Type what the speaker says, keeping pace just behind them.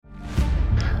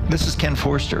This is Ken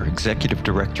Forster, Executive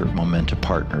Director of Momenta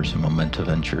Partners and Momenta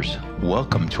Ventures.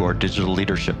 Welcome to our Digital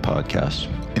Leadership Podcast.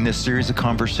 In this series of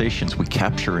conversations, we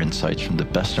capture insights from the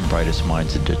best and brightest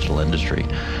minds in digital industry.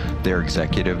 They're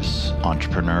executives,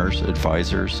 entrepreneurs,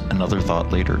 advisors, and other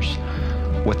thought leaders.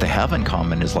 What they have in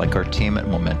common is, like our team at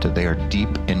Momenta, they are deep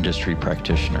industry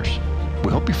practitioners.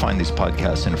 We hope you find these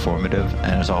podcasts informative,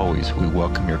 and as always, we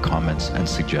welcome your comments and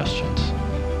suggestions.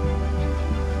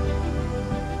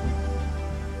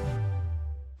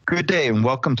 Good day and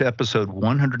welcome to episode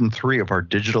 103 of our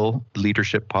Digital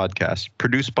Leadership Podcast,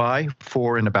 produced by,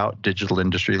 for, and about digital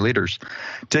industry leaders.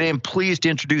 Today, I'm pleased to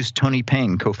introduce Tony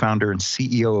Payne, co-founder and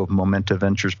CEO of Momenta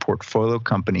Ventures portfolio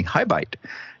company, HighByte,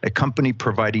 a company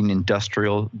providing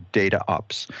industrial data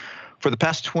ops. For the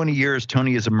past 20 years,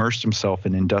 Tony has immersed himself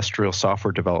in industrial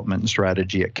software development and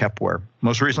strategy at Kepware,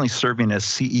 most recently serving as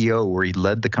CEO, where he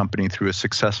led the company through a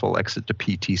successful exit to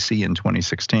PTC in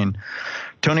 2016.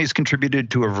 Tony has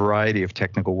contributed to a variety of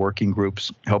technical working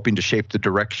groups, helping to shape the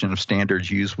direction of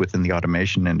standards used within the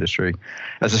automation industry.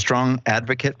 As a strong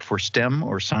advocate for STEM,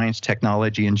 or science,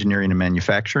 technology, engineering, and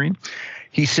manufacturing,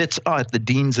 he sits at the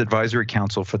Dean's Advisory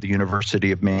Council for the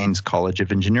University of Maine's College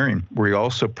of Engineering, where he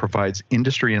also provides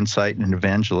industry insight and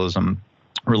evangelism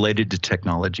related to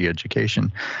technology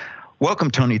education.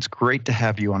 Welcome, Tony. It's great to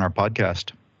have you on our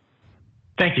podcast.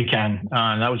 Thank you, Ken.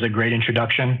 That was a great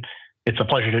introduction. It's a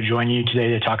pleasure to join you today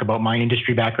to talk about my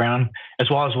industry background, as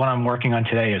well as what I'm working on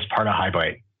today as part of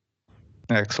HighByte.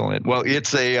 Excellent. Well,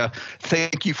 it's a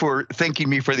thank you for thanking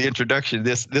me for the introduction.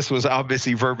 This was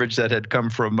obviously verbiage that had come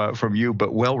from you,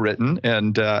 but well written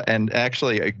and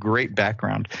actually a great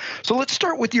background. So let's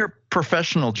start with your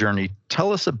professional journey.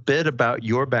 Tell us a bit about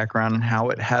your background and how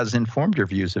it has informed your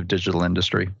views of digital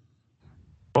industry.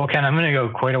 Well, Ken, I'm going to go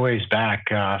quite a ways back.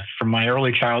 From my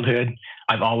early childhood,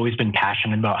 I've always been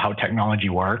passionate about how technology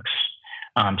works,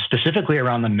 specifically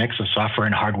around the mix of software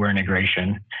and hardware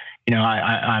integration. You know,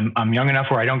 I'm young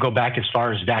enough where I don't go back as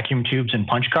far as vacuum tubes and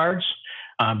punch cards,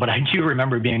 but I do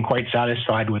remember being quite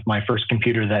satisfied with my first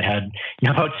computer that had,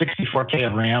 about 64K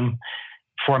of RAM,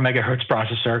 4 megahertz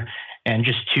processor, and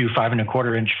just two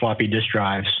 5.25-inch floppy disk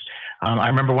drives. I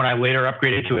remember when I later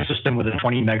upgraded to a system with a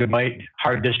 20 megabyte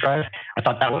hard disk drive, I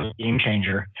thought that was a game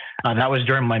changer. That was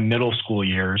during my middle school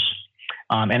years.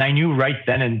 And I knew right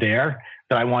then and there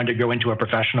that I wanted to go into a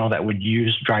professional that would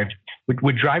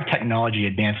drive technology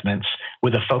advancements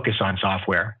with a focus on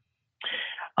software.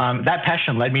 That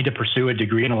passion led me to pursue a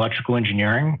degree in electrical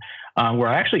engineering, where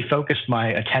I actually focused my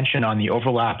attention on the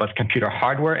overlap of computer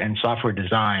hardware and software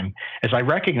design, as I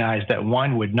recognized that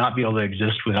one would not be able to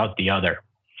exist without the other.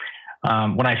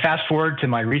 When I fast forward to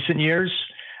my recent years,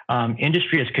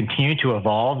 industry has continued to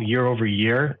evolve year over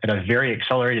year at a very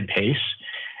accelerated pace.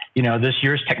 This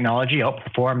year's technology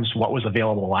outperforms what was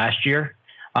available last year,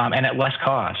 and at less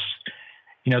cost.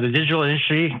 The digital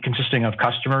industry, consisting of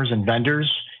customers and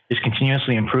vendors, is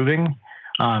continuously improving.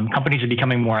 Companies are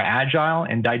becoming more agile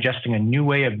and digesting a new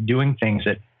way of doing things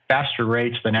at faster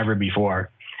rates than ever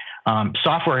before.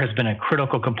 Software has been a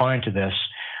critical component to this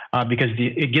because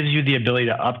it gives you the ability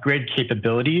to upgrade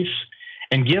capabilities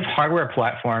and give hardware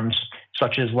platforms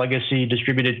such as legacy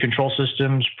distributed control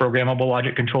systems, programmable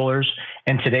logic controllers,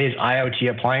 and today's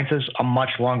IoT appliances a much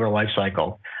longer life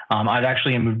cycle. I've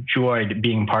actually enjoyed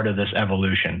being part of this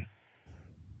evolution.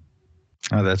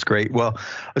 Oh, that's great. Well,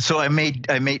 so I may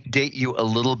date you a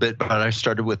little bit, but I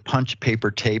started with punch,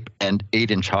 paper, tape, and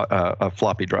 8-inch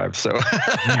floppy drive. So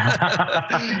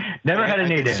never had an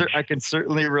 8-inch. I can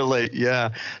certainly relate. Yeah.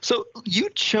 So you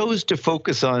chose to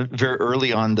focus on very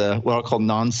early on the what I'll call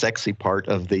non-sexy part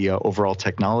of the overall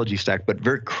technology stack, but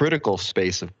very critical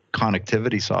space of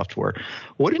connectivity software.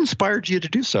 What inspired you to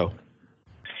do so?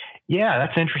 Yeah,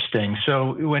 that's interesting.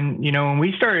 So when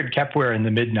we started Kepware in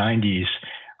the mid '90s.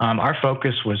 Our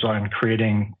focus was on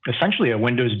creating essentially a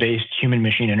Windows-based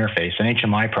human-machine interface, an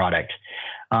HMI product.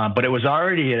 But it was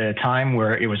already at a time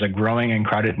where it was a growing and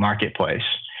crowded marketplace.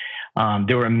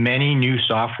 There were many new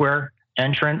software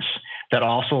entrants that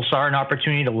also saw an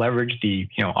opportunity to leverage the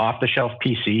off-the-shelf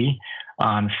PC,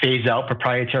 phase out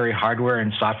proprietary hardware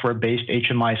and software-based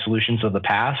HMI solutions of the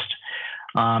past.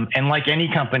 And like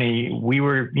any company,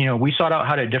 we sought out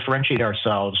how to differentiate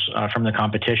ourselves from the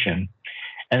competition.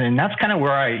 And then that's kind of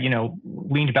where I,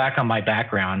 leaned back on my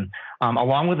background,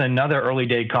 along with another early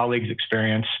day colleague's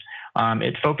experience.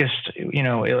 It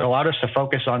allowed us to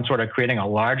focus on sort of creating a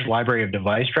large library of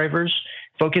device drivers,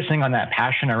 focusing on that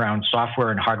passion around software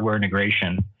and hardware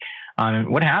integration.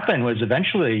 What happened was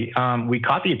eventually we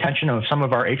caught the attention of some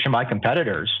of our HMI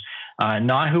competitors,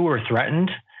 not who were threatened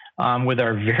with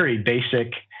our very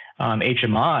basic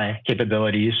HMI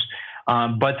capabilities,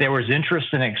 but there was interest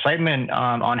and excitement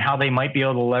on how they might be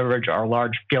able to leverage our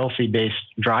large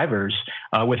PLC-based drivers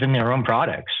within their own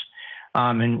products.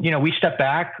 And we stepped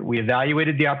back, we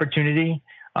evaluated the opportunity,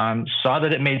 saw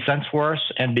that it made sense for us,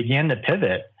 and began to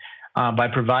pivot by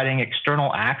providing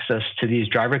external access to these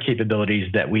driver capabilities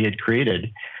that we had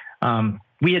created.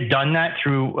 We had done that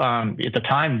through, at the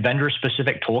time,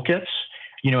 vendor-specific toolkits,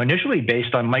 initially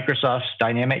based on Microsoft's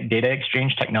Dynamic Data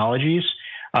Exchange technologies.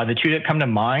 The two that come to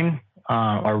mind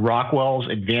are Rockwell's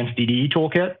Advanced DDE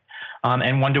Toolkit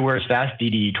and Wonderware's Fast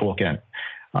DDE Toolkit.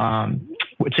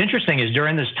 What's interesting is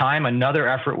during this time, another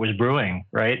effort was brewing,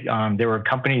 right? There were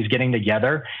companies getting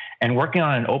together and working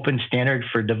on an open standard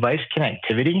for device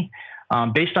connectivity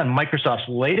based on Microsoft's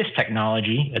latest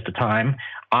technology at the time,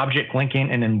 Object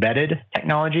Linking and Embedded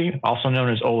Technology, also known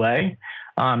as OLE.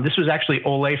 This was actually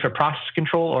OLE for process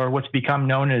control, or what's become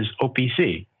known as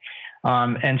OPC.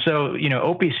 And so,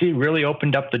 OPC really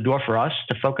opened up the door for us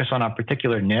to focus on a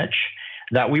particular niche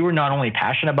that we were not only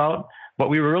passionate about, but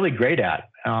we were really great at.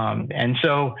 And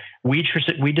so we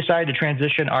decided to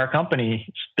transition our company's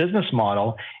business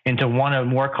model into one of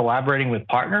more collaborating with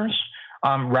partners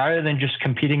rather than just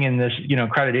competing in this,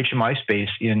 crowded HMI space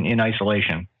in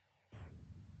isolation.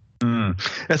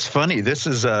 That's funny. This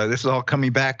is all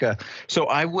coming back. So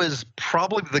I was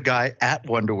probably the guy at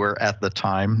Wonderware at the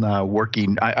time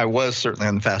working. I was certainly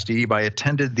on the Fast DDE, but I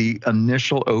attended the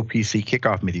initial OPC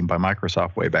kickoff meeting by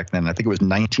Microsoft way back then. I think it was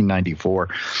 1994,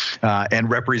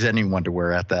 and representing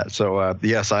Wonderware at that. So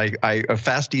yes, I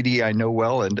Fast DDE I know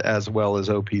well, and as well as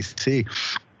OPC.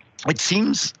 It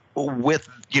seems with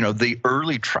the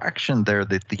early traction there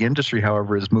that the industry,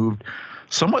 however, has moved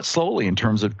somewhat slowly in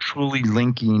terms of truly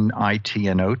linking IT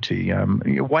and OT.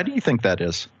 Why do you think that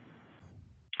is?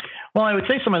 Well, I would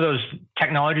say some of those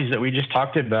technologies that we just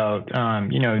talked about,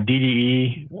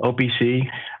 DDE, OPC,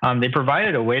 they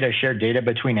provided a way to share data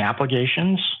between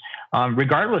applications,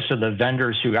 regardless of the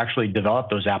vendors who actually developed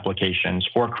those applications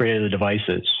or created the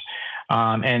devices.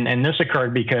 And this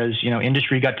occurred because,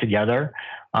 industry got together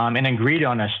and agreed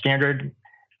on a standard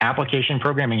application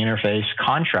programming interface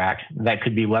contract that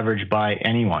could be leveraged by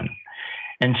anyone.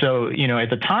 And so, at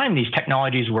the time, these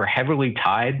technologies were heavily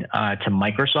tied to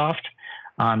Microsoft.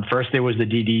 First, there was the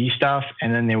DDE stuff,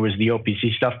 and then there was the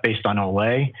OPC stuff based on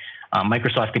OLE.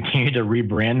 Microsoft continued to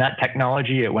rebrand that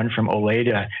technology. It went from OLE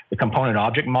to the component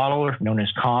object model, known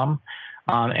as COM.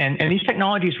 And these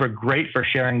technologies were great for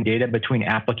sharing data between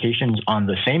applications on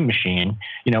the same machine,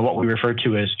 what we refer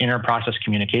to as inter-process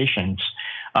communications.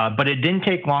 But it didn't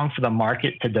take long for the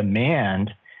market to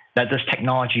demand that this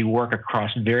technology work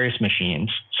across various machines,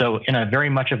 so in a very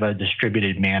much of a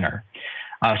distributed manner.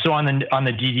 So on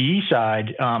the DDE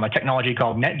side, a technology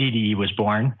called NetDDE was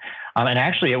born, and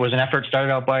actually it was an effort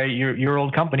started out by your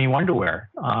old company, Wonderware.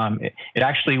 It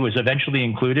actually was eventually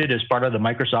included as part of the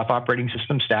Microsoft operating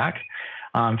system stack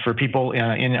for people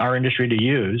in our industry to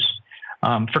use.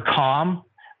 For COM,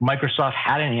 Microsoft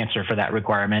had an answer for that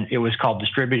requirement. It was called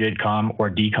distributed COM, or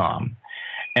DCOM.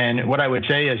 And what I would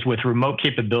say is with remote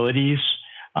capabilities,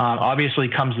 obviously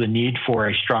comes the need for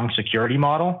a strong security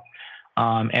model.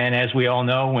 And as we all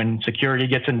know, when security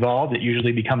gets involved, it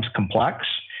usually becomes complex.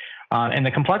 And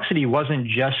the complexity wasn't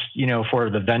just,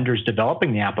 for the vendors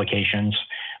developing the applications,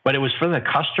 but it was for the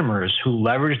customers who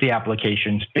leverage the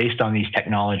applications based on these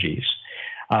technologies.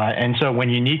 And so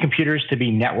when you need computers to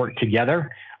be networked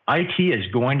together, IT is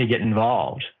going to get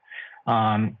involved.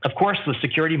 Of course, the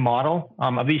security model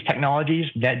of these technologies,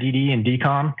 NetDDE and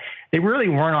DCOM, they really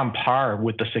weren't on par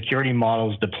with the security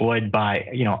models deployed by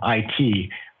IT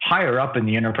higher up in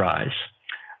the enterprise.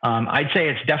 I'd say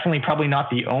it's definitely probably not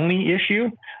the only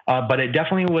issue, but it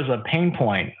definitely was a pain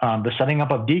point. The setting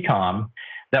up of DCOM,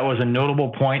 that was a notable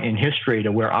point in history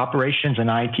to where operations and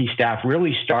IT staff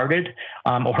really started,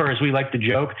 or as we like to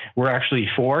joke, were actually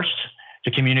forced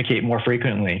to communicate more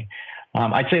frequently.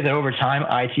 I'd say that over time,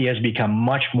 IT has become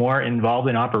much more involved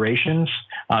in operations,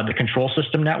 the control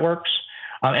system networks,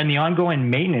 and the ongoing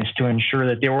maintenance to ensure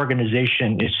that their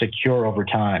organization is secure over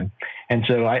time. And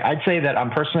so I'd say that I'm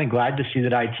personally glad to see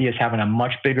that IT is having a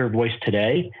much bigger voice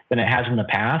today than it has in the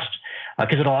past,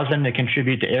 because it allows them to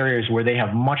contribute to areas where they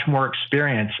have much more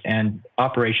experience and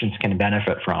operations can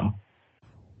benefit from.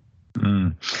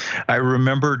 I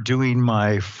remember doing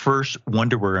my first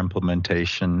Wonderware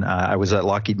implementation. I was at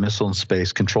Lockheed Missile and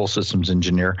Space, control systems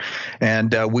engineer,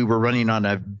 and we were running on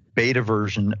a beta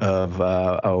version of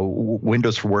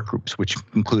Windows for Workgroups, which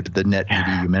included the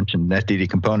NetDD. You mentioned NetDD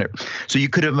component. So you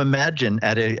could have imagined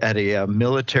at a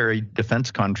military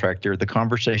defense contractor the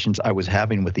conversations I was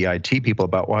having with the IT people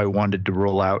about why I wanted to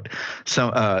roll out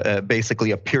some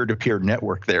basically a peer-to-peer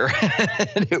network there.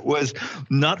 And it was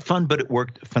not fun, but it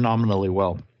worked phenomenally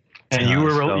well. And you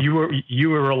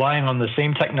were relying on the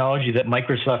same technology that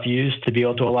Microsoft used to be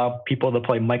able to allow people to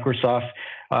play Microsoft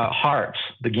Hearts,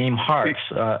 the game Hearts,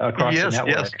 across the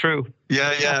network. Yes, true.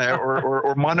 Yeah,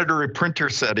 or monitor printer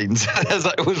settings, as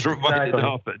I was reminded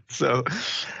of it. So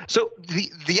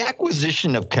the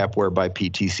acquisition of Kepware by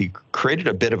PTC created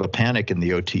a bit of a panic in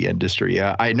the OT industry.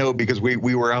 I know because we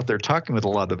were out there talking with a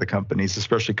lot of the companies,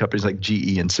 especially companies like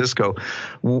GE and Cisco,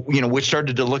 which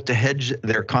started to look to hedge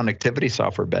their connectivity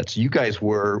software bets. You guys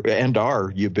were and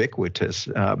are ubiquitous,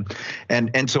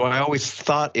 and so I always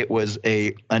thought it was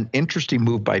an interesting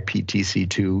move by PTC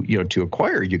to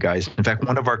acquire you guys. In fact,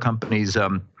 one of our companies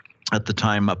at the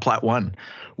time, Plat One,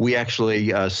 we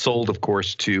actually sold, of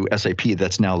course, to SAP.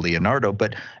 That's now Leonardo.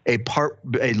 But a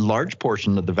large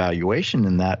portion of the valuation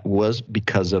in that was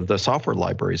because of the software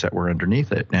libraries that were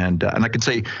underneath it. And I can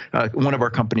say one of our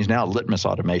companies now, Litmus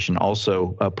Automation,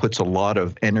 also puts a lot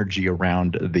of energy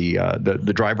around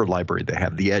the driver library they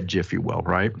have, the edge, if you will,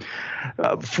 right?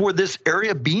 For this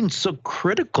area being so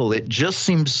critical, it just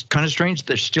seems kind of strange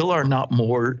there still are not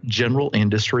more general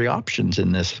industry options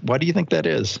in this. Why do you think that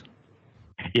is?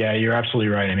 Yeah, you're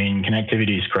absolutely right. I mean,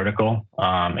 connectivity is critical,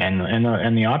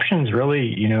 and the options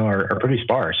really, are pretty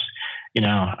sparse.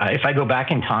 If I go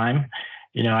back in time,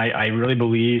 I really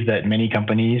believe that many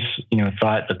companies,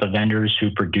 thought that the vendors who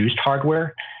produced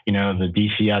hardware, the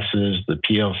DCSs, the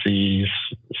PLCs,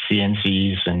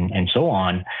 CNCs, and so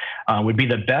on, would be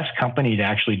the best company to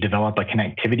actually develop a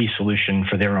connectivity solution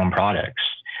for their own products.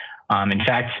 In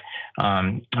fact,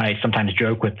 I sometimes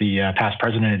joke with the past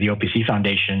president of the OPC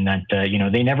Foundation that,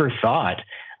 they never thought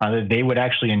that they would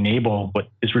actually enable what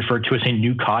is referred to as a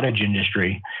new cottage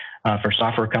industry for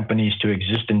software companies to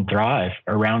exist and thrive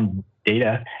around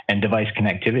data and device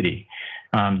connectivity.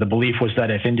 The belief was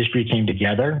that if industry came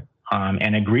together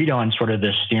and agreed on sort of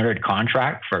this standard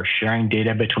contract for sharing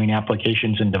data between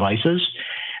applications and devices,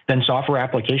 then software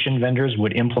application vendors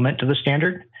would implement to the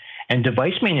standard. And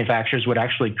device manufacturers would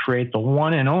actually create the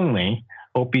one and only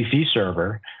OPC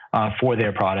server for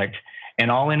their product,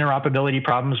 and all interoperability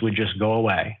problems would just go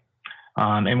away.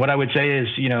 And what I would say is,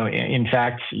 in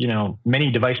fact,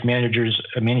 many device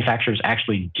manufacturers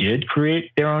actually did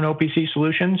create their own OPC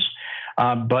solutions,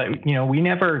 but we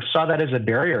never saw that as a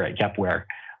barrier at Kepware.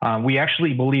 We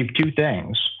actually believe two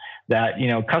things: that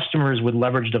customers would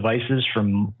leverage devices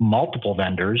from multiple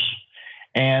vendors.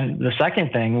 And the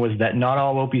second thing was that not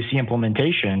all OPC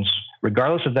implementations,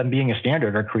 regardless of them being a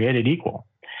standard, are created equal.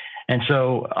 And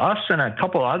so us and a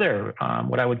couple other,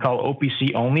 what I would call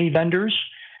OPC-only vendors,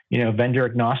 vendor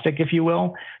agnostic, if you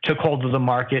will, took hold of the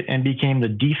market and became the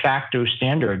de facto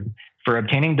standard for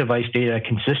obtaining device data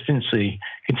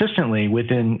consistently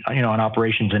within an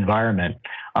operations environment,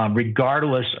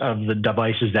 regardless of the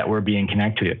devices that we're being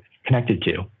connected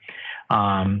to.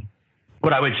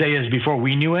 What I would say is, before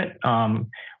we knew it,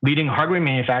 leading hardware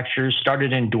manufacturers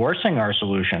started endorsing our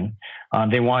solution.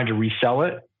 They wanted to resell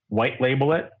it, white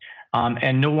label it,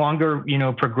 and no longer,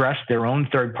 progress their own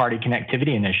third-party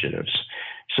connectivity initiatives.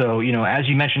 So, as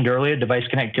you mentioned earlier, device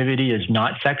connectivity is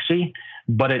not sexy,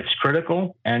 but it's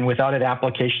critical. And without it,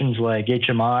 applications like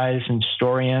HMIs and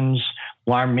historians,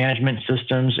 alarm management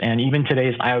systems, and even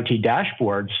today's IoT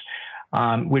dashboards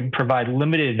would provide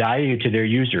limited value to their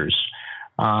users.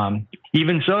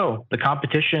 Even so, the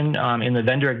competition in the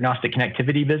vendor agnostic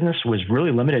connectivity business was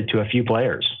really limited to a few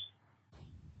players.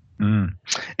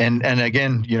 And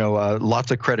again, lots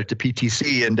of credit to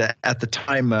PTC. And at the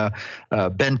time,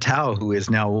 Ben Tao, who is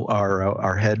now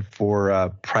our head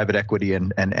for private equity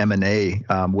and M&A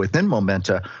within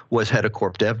Momenta, was head of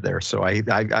corp dev there. So I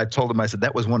told him, I said,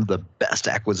 that was one of the best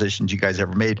acquisitions you guys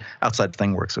ever made, outside of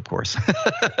ThingWorx, of course,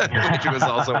 which was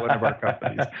also one of our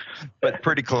companies, but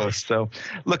pretty close. So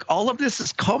look, all of this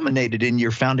is culminated in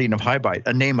your founding of HighByte,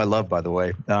 a name I love, by the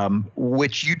way,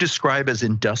 which you describe as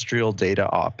industrial data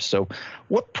ops. So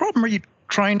what problem are you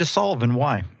trying to solve, and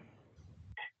why?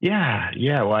 Yeah.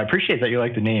 Well, I appreciate that you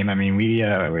like the name. I mean,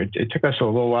 it took us a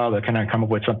little while to kind of come up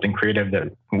with something creative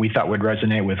that we thought would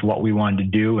resonate with what we wanted to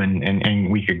do, and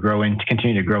we could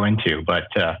continue to grow into. But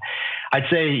I'd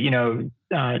say,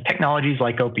 technologies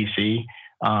like OPC,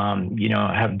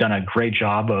 have done a great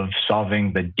job of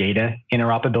solving the data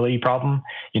interoperability problem.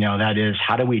 That is,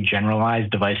 how do we generalize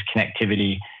device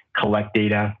connectivity, collect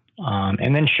data,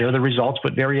 and then share the results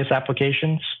with various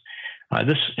applications?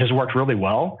 This has worked really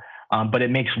well, but it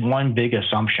makes one big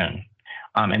assumption,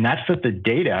 and that's that the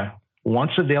data,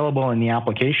 once available in the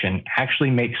application,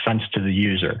 actually makes sense to the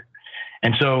user.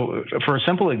 And so for a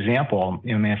simple example,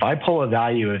 if I pull a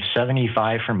value of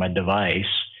 75 from a device,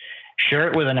 share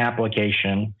it with an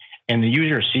application, and the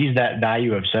user sees that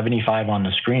value of 75 on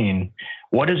the screen,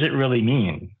 what does it really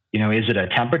mean? Is it a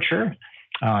temperature?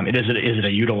 Is it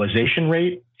a utilization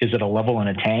rate? Is it a level in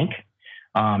a tank?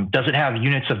 Does it have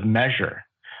units of measure?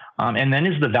 And then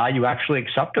is the value actually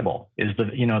acceptable? Is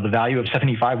the value of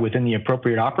 75 within the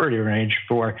appropriate operating range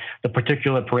for the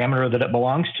particular parameter that it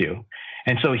belongs to?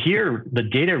 And so here, the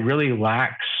data really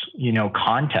lacks,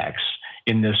 context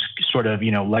in this sort of,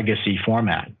 legacy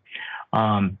format.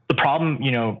 The problem,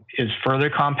 is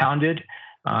further compounded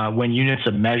when units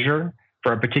of measure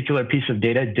for a particular piece of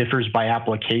data differs by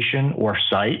application or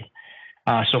site.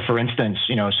 So for instance,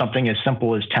 something as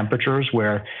simple as temperatures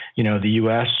where, the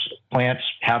US plants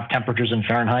have temperatures in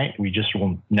Fahrenheit. We just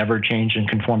will never change and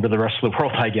conform to the rest of the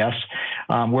world, I guess.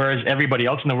 Whereas everybody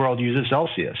else in the world uses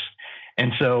Celsius.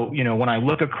 And so, when I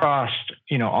look across,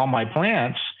 all my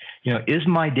plants, is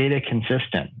my data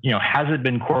consistent? Has it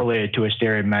been correlated to a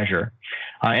standard measure?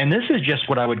 And this is just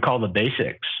what I would call the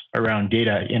basics around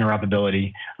data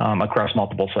interoperability across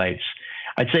multiple sites.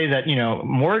 I'd say that,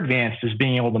 more advanced is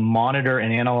being able to monitor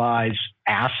and analyze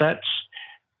assets,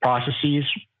 processes,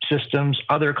 systems,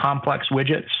 other complex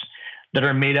widgets that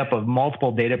are made up of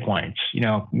multiple data points,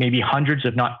 maybe hundreds,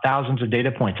 if not thousands of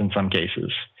data points in some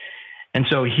cases. And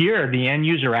so here, the end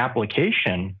user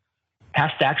application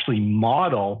has to actually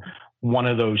model one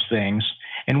of those things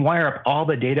and wire up all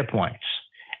the data points.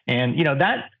 And,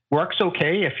 that works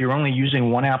okay if you're only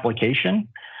using one application.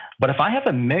 But if I have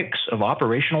a mix of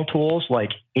operational tools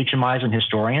like HMIs and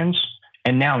historians,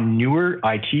 and now newer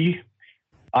IoT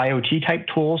type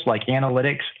tools like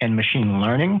analytics and machine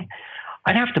learning,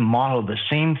 I'd have to model the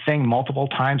same thing multiple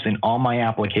times in all my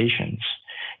applications.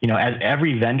 As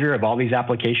every vendor of all these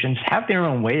applications have their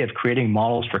own way of creating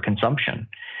models for consumption.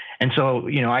 And so,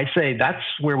 I'd say that's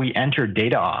where we enter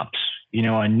data ops,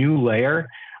 a new layer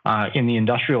in the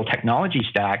industrial technology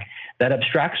stack that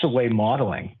abstracts away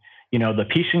modeling. The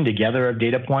piecing together of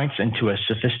data points into a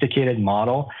sophisticated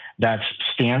model that's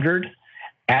standard,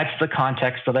 adds the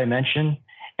context that I mentioned,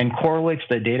 and correlates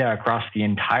the data across the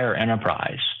entire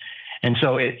enterprise. And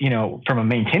so, from a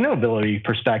maintainability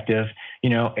perspective,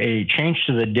 a change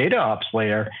to the data ops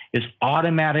layer is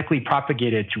automatically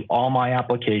propagated to all my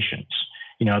applications.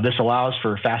 This allows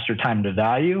for faster time to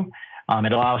value.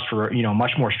 It allows for,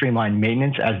 much more streamlined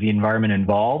maintenance as the environment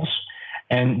evolves.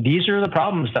 And these are the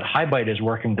problems that HighByte is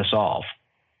working to solve.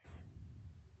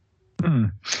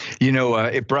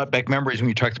 It brought back memories when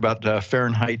you talked about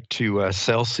Fahrenheit to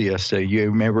Celsius.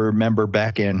 You may remember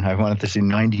back in, I wanted to say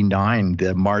 99,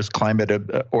 the Mars Climate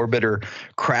Orbiter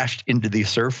crashed into the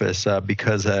surface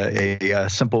because a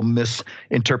simple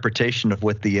misinterpretation of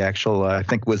what the actual, I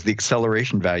think, was the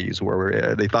acceleration values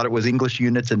were. They thought it was English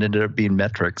units and ended up being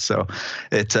metrics. So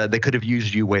they could have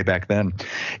used you way back then.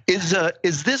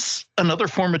 Is this another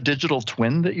form of digital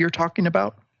twin that you're talking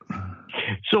about?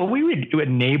 So we would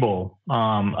enable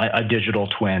a digital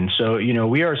twin. So,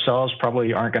 we ourselves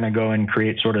probably aren't going to go and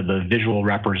create sort of the visual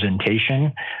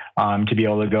representation to be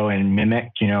able to go and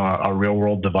mimic, a real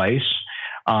world device.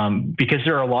 Because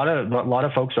there are a lot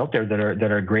of folks out there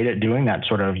that are great at doing that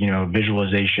sort of,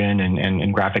 visualization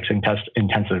and graphics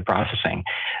intensive processing.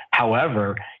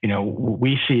 However,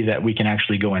 we see that we can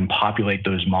actually go and populate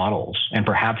those models, and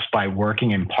perhaps by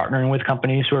working and partnering with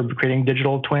companies who are creating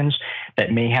digital twins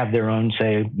that may have their own,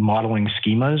 say, modeling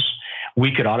schemas,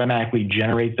 we could automatically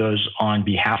generate those on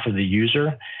behalf of the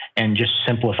user and just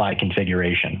simplify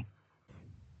configuration.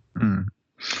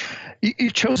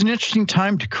 You chose an interesting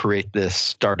time to create this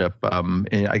startup.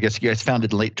 I guess you guys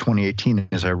founded in late 2018,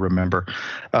 as I remember.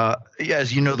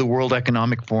 As you know, the World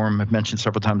Economic Forum, I've mentioned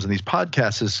several times in these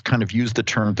podcasts, has kind of used the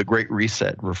term the Great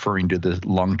Reset, referring to the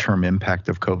long-term impact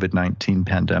of COVID-19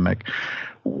 pandemic.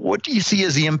 What do you see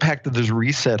as the impact of this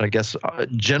reset, I guess,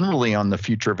 generally on the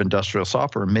future of industrial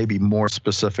software, maybe more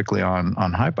specifically on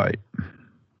HighByte?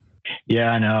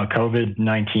 Yeah, no,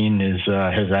 COVID-19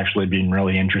 has actually been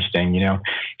really interesting.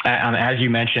 As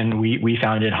you mentioned, we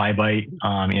founded HighByte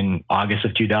in August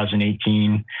of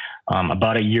 2018.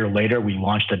 About a year later, we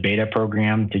launched a beta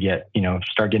program to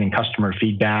start getting customer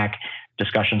feedback,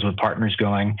 discussions with partners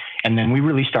going. And then we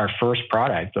released our first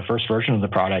product, the first version of the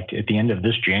product, at the end of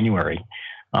this January.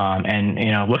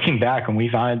 Looking back when we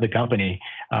founded the company,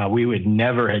 we would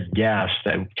never have guessed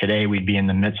that today we'd be in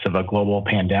the midst of a global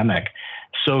pandemic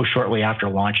so shortly after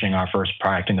launching our first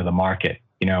product into the market.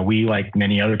 We, like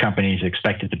many other companies,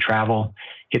 expected to travel,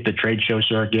 hit the trade show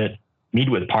circuit, meet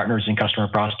with partners and customer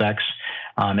prospects.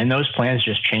 And those plans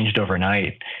just changed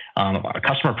overnight.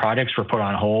 Customer projects were put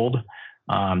on hold.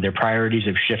 Their priorities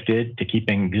have shifted to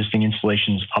keeping existing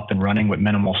installations up and running with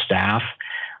minimal staff.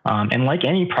 And like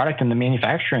any product in the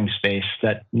manufacturing space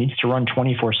that needs to run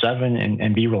 24/7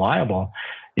 and be reliable,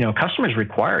 customers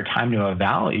require time to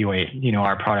evaluate,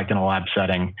 our product in a lab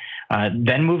setting,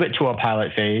 then move it to a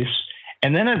pilot phase.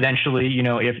 And then eventually,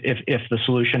 if the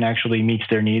solution actually meets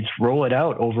their needs, roll it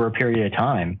out over a period of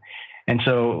time. And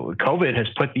so COVID has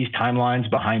put these timelines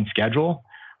behind schedule.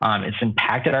 It's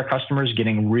impacted our customers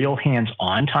getting real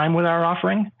hands-on time with our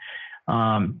offering.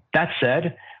 That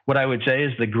said, what I would say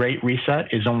is the Great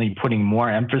Reset is only putting more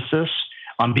emphasis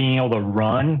on being able to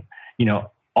run,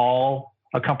 all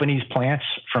a company's plants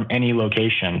from any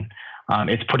location.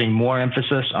 It's putting more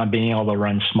emphasis on being able to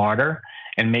run smarter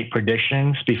and make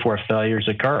predictions before failures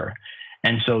occur.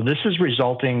 And so this is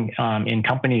resulting in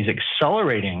companies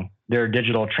accelerating their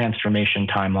digital transformation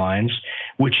timelines,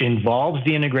 which involves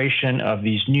the integration of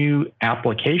these new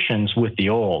applications with the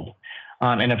old.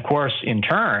 And of course, in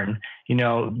turn,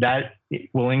 that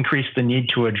will increase the need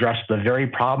to address the very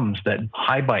problems that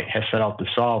HighByte has set out to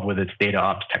solve with its data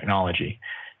ops technology.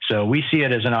 So we see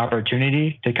it as an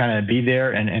opportunity to kind of be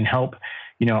there and help,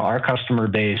 our customer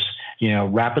base,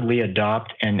 rapidly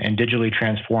adopt and digitally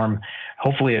transform,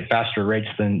 hopefully at faster rates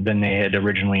than they had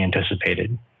originally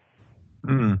anticipated.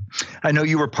 I know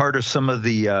you were part of some of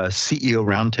the CEO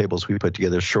roundtables we put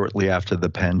together shortly after the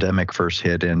pandemic first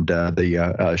hit, and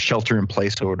the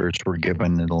shelter-in-place orders were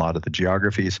given in a lot of the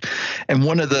geographies. And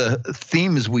one of the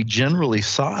themes we generally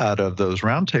saw out of those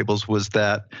roundtables was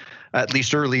that, at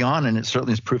least early on, and it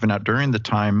certainly is proven out during the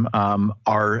time,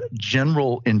 our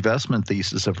general investment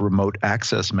thesis of remote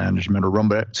access management, or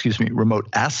remote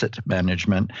asset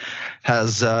management,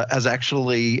 has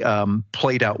actually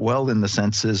played out well in the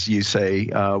sense, as you say,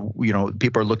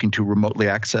 people are looking to remotely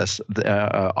access,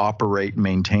 operate,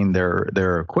 maintain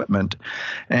their equipment,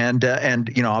 and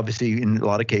obviously in a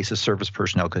lot of cases service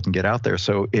personnel couldn't get out there.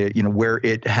 So where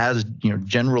it has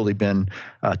generally been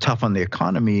tough on the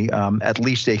economy, at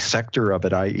least a sector of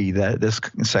it, i.e. that this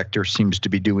sector seems to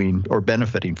be doing or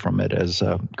benefiting from it, as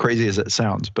crazy as it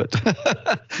sounds. But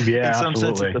yeah, in some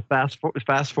absolutely. sense, it's the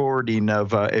fast forwarding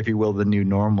of, if you will, the new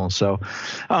normal. So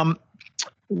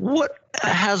what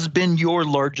has been your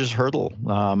largest hurdle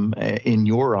in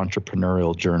your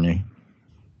entrepreneurial journey?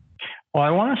 Well, I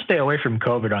want to stay away from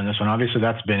COVID on this one. Obviously,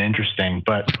 that's been interesting,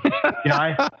 but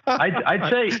I'd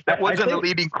say that wasn't a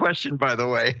leading question, by the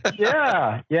way.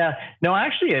 Yeah. No,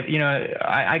 actually,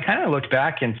 I kind of looked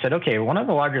back and said, okay, one of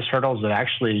the largest hurdles that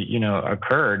actually,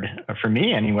 occurred for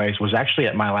me, anyways, was actually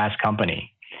at my last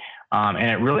company, and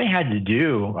it really had to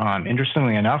do,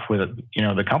 interestingly enough, with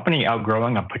the company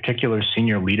outgrowing a particular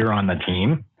senior leader on the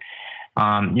team.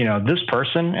 This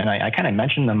person, and I kind of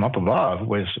mentioned them up above,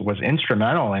 was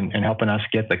instrumental in helping us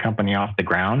get the company off the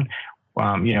ground.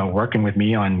 Working with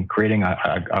me on creating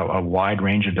a wide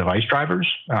range of device drivers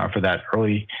for that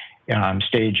early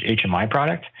stage HMI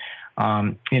product,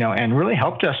 and really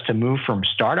helped us to move from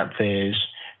startup phase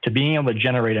to being able to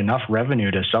generate enough revenue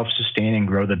to self-sustain and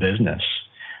grow the business.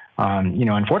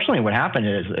 Unfortunately, what happened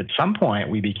is at some point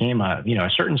we became a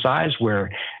certain size where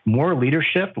more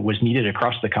leadership was needed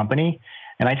across the company,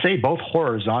 and I'd say both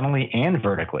horizontally and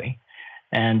vertically.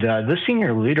 And this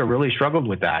senior leader really struggled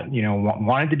with that.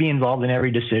 Wanted to be involved in every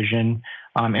decision,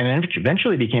 and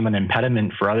eventually became an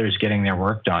impediment for others getting their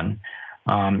work done.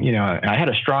 I had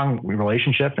a strong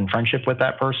relationship and friendship with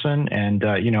that person, and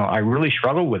I really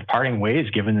struggled with parting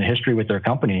ways given the history with their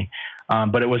company.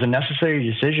 But it was a necessary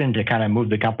decision to kind of move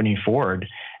the company forward.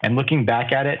 And looking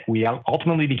back at it, we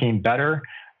ultimately became better,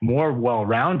 more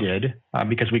well-rounded,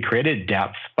 because we created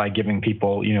depth by giving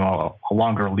people, a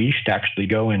longer leash to actually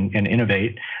go and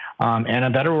innovate, and a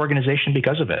better organization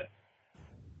because of it.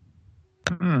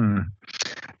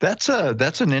 That's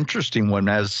an interesting one.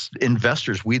 As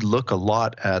investors, we look a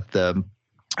lot at the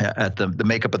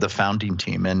makeup of the founding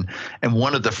team, and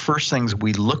one of the first things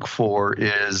we look for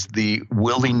is the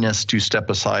willingness to step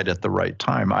aside at the right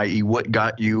time, i.e. what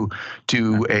got you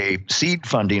to a seed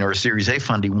funding or a Series A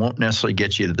funding won't necessarily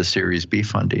get you to the Series B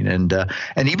funding. And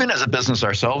even as a business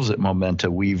ourselves at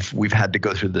Momenta, we've had to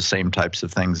go through the same types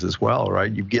of things as well,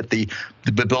 right? You get the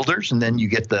builders, and then you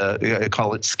get the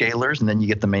call it scalers, and then you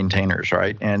get the maintainers,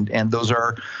 right? And those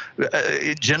are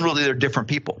generally they're different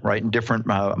people, right? And different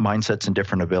mindsets and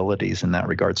different own abilities in that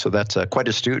regard. So that's quite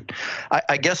astute.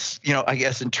 I guess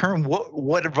in turn,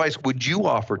 what advice would you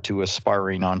offer to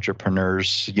aspiring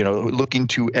entrepreneurs, looking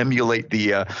to emulate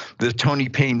the Tony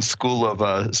Payne School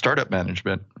of Startup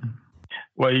Management?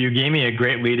 Well, you gave me a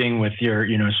great leading with your,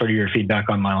 sort of your feedback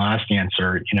on my last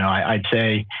answer. I'd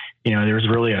say, there's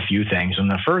really a few things. And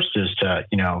the first is to,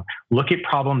 look at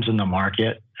problems in the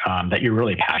market that you're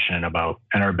really passionate about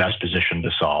and are best positioned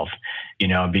to solve,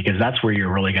 because that's where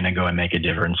you're really going to go and make a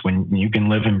difference. When you can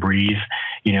live and breathe,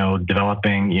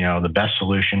 developing, the best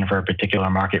solution for a particular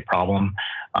market problem,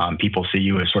 people see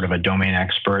you as sort of a domain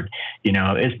expert,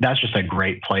 that's just a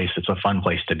great place. It's a fun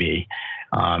place to be.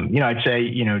 I'd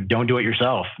say, don't do it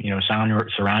yourself,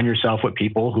 surround yourself with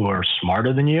people who are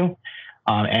smarter than you,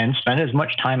 and spend as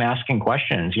much time asking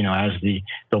questions, as the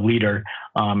leader,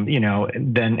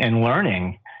 and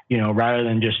learning, rather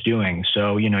than just doing.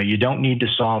 So, you don't need to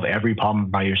solve every problem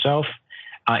by yourself.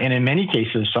 And in many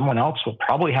cases, someone else will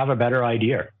probably have a better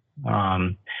idea.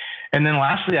 And then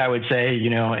lastly, I would say,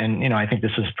 I think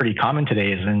this is pretty common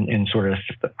today is in sort of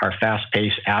our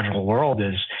fast-paced, agile world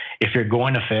is if you're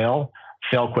going to fail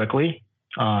quickly,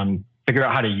 figure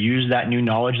out how to use that new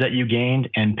knowledge that you gained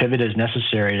and pivot as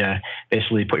necessary to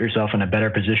basically put yourself in a better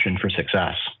position for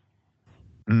success.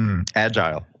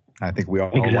 Agile. I think we all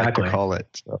like to call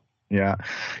it. So. Yeah.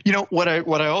 What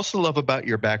I also love about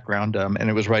your background, and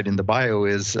it was right in the bio,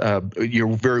 is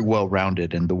you're very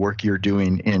well-rounded, and the work you're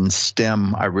doing in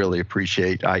STEM, I really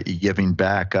appreciate, i.e. giving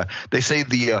back. They say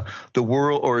the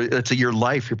world, or let's say your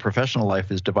professional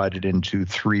life is divided into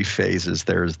 3 phases.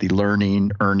 There's the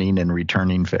learning, earning, and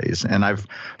returning phase. And I've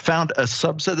found a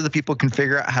subset of the people can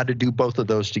figure out how to do both of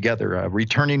those together.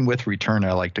 Returning with return,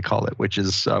 I like to call it, which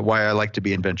is why I like to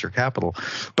be in venture capital.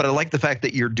 But I like the fact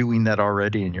that you're doing that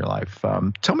already in your life.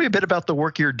 Tell me a bit about the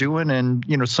work you're doing and,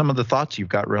 some of the thoughts you've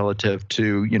got relative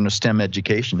to, STEM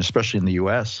education, especially in the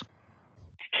U.S.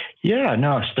 Yeah,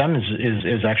 no, STEM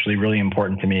is actually really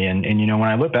important to me. And when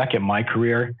I look back at my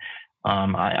career,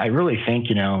 I really think,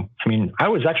 I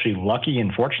was actually lucky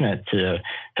and fortunate to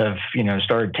have,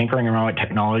 started tinkering around with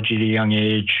technology at a young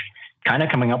age, kind of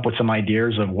coming up with some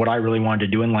ideas of what I really wanted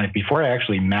to do in life before I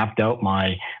actually mapped out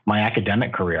my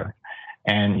academic career.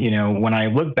 And, when I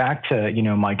look back to,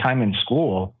 my time in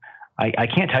school, I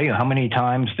can't tell you how many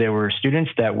times there were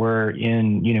students that were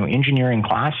in, engineering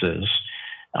classes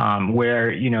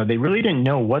where, they really didn't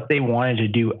know what they wanted to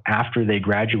do after they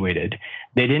graduated.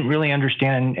 They didn't really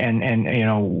understand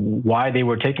and why they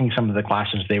were taking some of the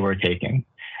classes they were taking.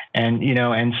 And,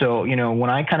 and so,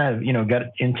 when I kind of, got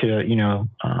into,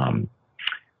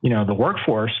 the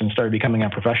workforce and started becoming a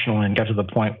professional and got to the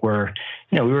point where,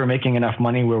 we were making enough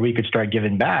money where we could start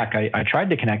giving back. I tried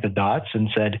to connect the dots and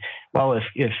said, well,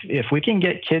 if we can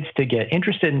get kids to get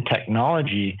interested in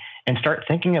technology and start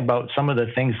thinking about some of the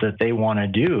things that they want to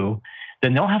do,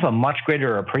 then they'll have a much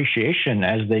greater appreciation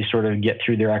as they sort of get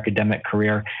through their academic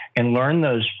career and learn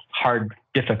those hard,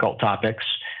 difficult topics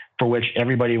for which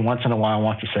everybody once in a while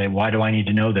wants to say, why do I need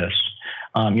to know this?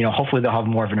 Hopefully they'll have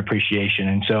more of an appreciation.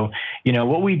 And so,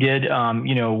 what we did,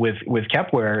 with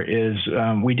Kepware is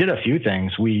we did a few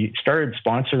things. We started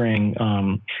sponsoring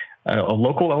a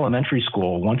local elementary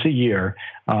school once a year,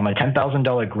 a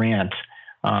 $10,000 grant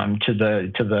to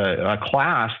the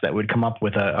class that would come up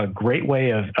with a great way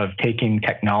of taking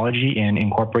technology and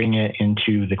incorporating it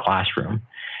into the classroom.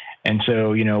 And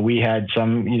so, we had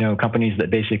some, companies that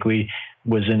basically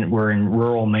were in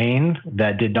rural Maine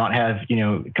that did not have,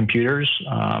 computers.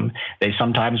 They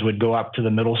sometimes would go up to the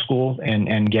middle school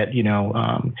and get,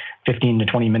 15 to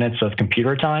 20 minutes of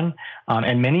computer time.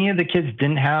 And many of the kids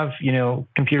didn't have,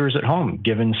 computers at home,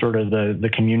 given sort of the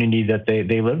community that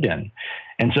they lived in.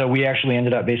 And so we actually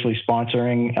ended up basically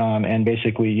sponsoring and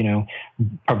basically,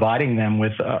 providing them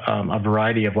with a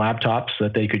variety of laptops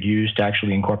that they could use to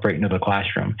actually incorporate into the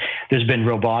classroom. There's been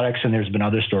robotics and there's been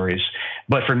other stories.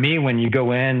 But for me, when you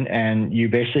go in and you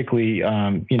basically,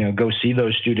 go see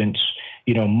those students,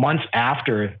 months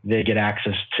after they get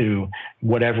access to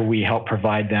whatever we help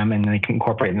provide them and they can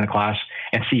incorporate in the class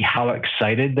and see how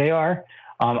excited they are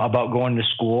about going to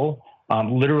school.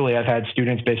 Literally, I've had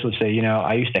students basically say,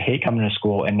 I used to hate coming to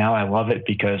school and now I love it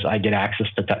because I get access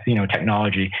to,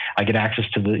 technology. I get access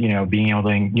to the, being able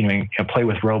to, play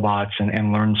with robots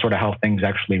and learn sort of how things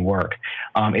actually work.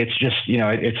 It's just,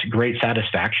 it's great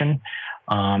satisfaction.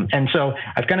 And so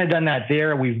I've kind of done that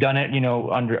there. We've done it,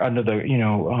 under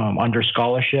the, under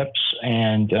scholarships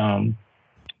and,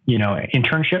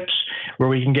 internships where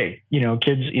we can get,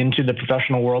 kids into the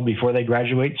professional world before they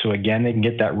graduate. So again, they can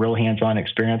get that real hands-on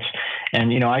experience.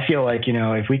 And, I feel like,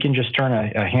 if we can just turn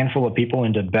a handful of people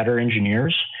into better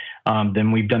engineers,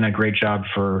 then we've done a great job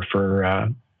for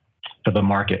the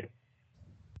market.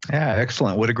 Yeah,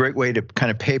 excellent. What a great way to kind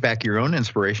of pay back your own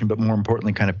inspiration, but more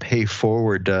importantly, kind of pay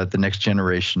forward the next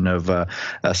generation of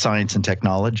science and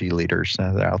technology leaders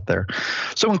that are out there.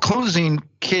 So in closing,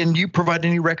 can you provide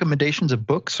any recommendations of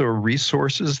books or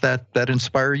resources that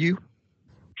inspire you?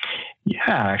 Yeah,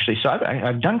 actually. So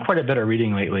I've done quite a bit of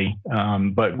reading lately,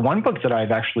 but one book that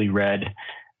I've actually read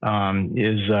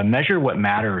is Measure What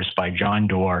Matters by John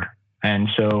Doerr. And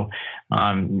so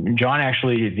John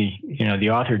actually, the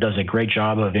author, does a great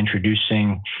job of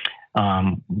introducing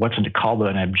what's called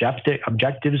an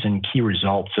objectives and key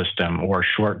results system, or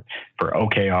short for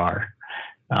OKR.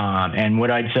 And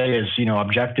what I'd say is,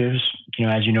 objectives,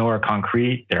 as you know, are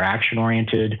concrete, they're action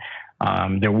oriented,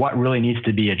 they're what really needs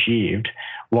to be achieved,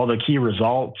 while the key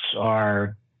results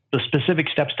are the specific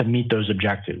steps to meet those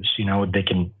objectives. They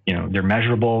can, they're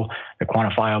measurable, they're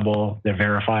quantifiable, they're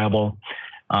verifiable.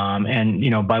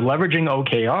 And by leveraging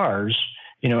OKRs,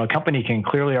 a company can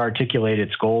clearly articulate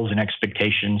its goals and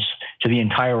expectations to the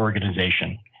entire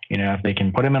organization. If they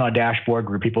can put them in a dashboard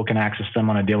where people can access them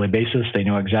on a daily basis, they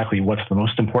know exactly what's the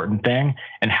most important thing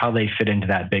and how they fit into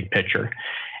that big picture.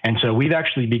 And so we've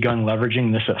actually begun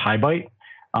leveraging this at HighByte.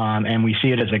 And we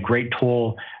see it as a great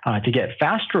tool to get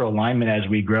faster alignment as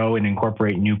we grow and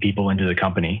incorporate new people into the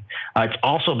company. It's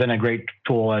also been a great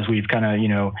tool as we've kind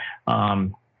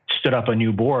of, stood up a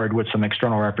new board with some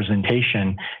external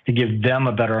representation to give them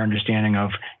a better understanding of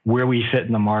where we fit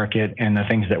in the market and the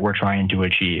things that we're trying to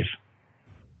achieve.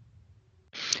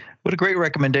 What a great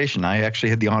recommendation. I actually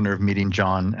had the honor of meeting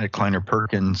John at Kleiner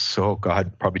Perkins,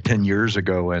 probably 10 years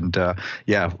ago. And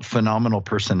phenomenal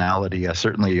personality,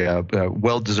 certainly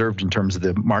well-deserved in terms of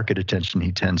the market attention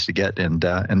he tends to get. And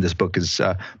this book is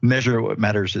Measure What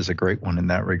Matters is a great one in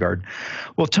that regard.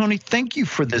 Well, Tony, thank you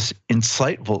for this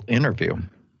insightful interview.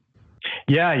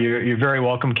 Yeah, you're very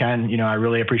welcome, Ken. I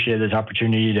really appreciate this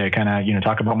opportunity to kind of,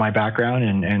 talk about my background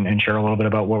and share a little bit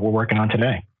about what we're working on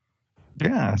today.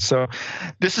 Yeah, so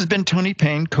this has been Tony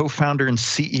Payne, co-founder and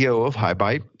CEO of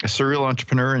HighByte, a serial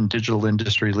entrepreneur and digital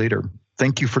industry leader.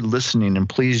 Thank you for listening, and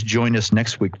please join us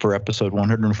next week for episode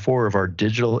 104 of our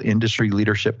Digital Industry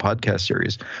Leadership podcast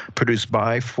series, produced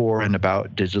by, for, and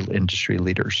about digital industry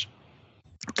leaders.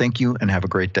 Thank you, and have a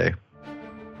great day.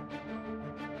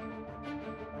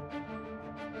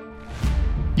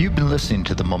 You've been listening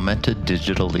to the Momenta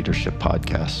Digital Leadership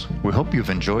Podcast. We hope you've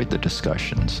enjoyed the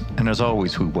discussions, and as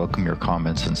always, we welcome your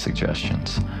comments and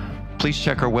suggestions. Please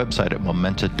check our website at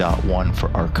momenta.one for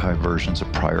archived versions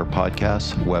of prior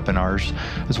podcasts, webinars,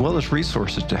 as well as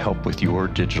resources to help with your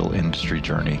digital industry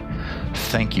journey.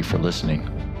 Thank you for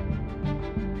listening.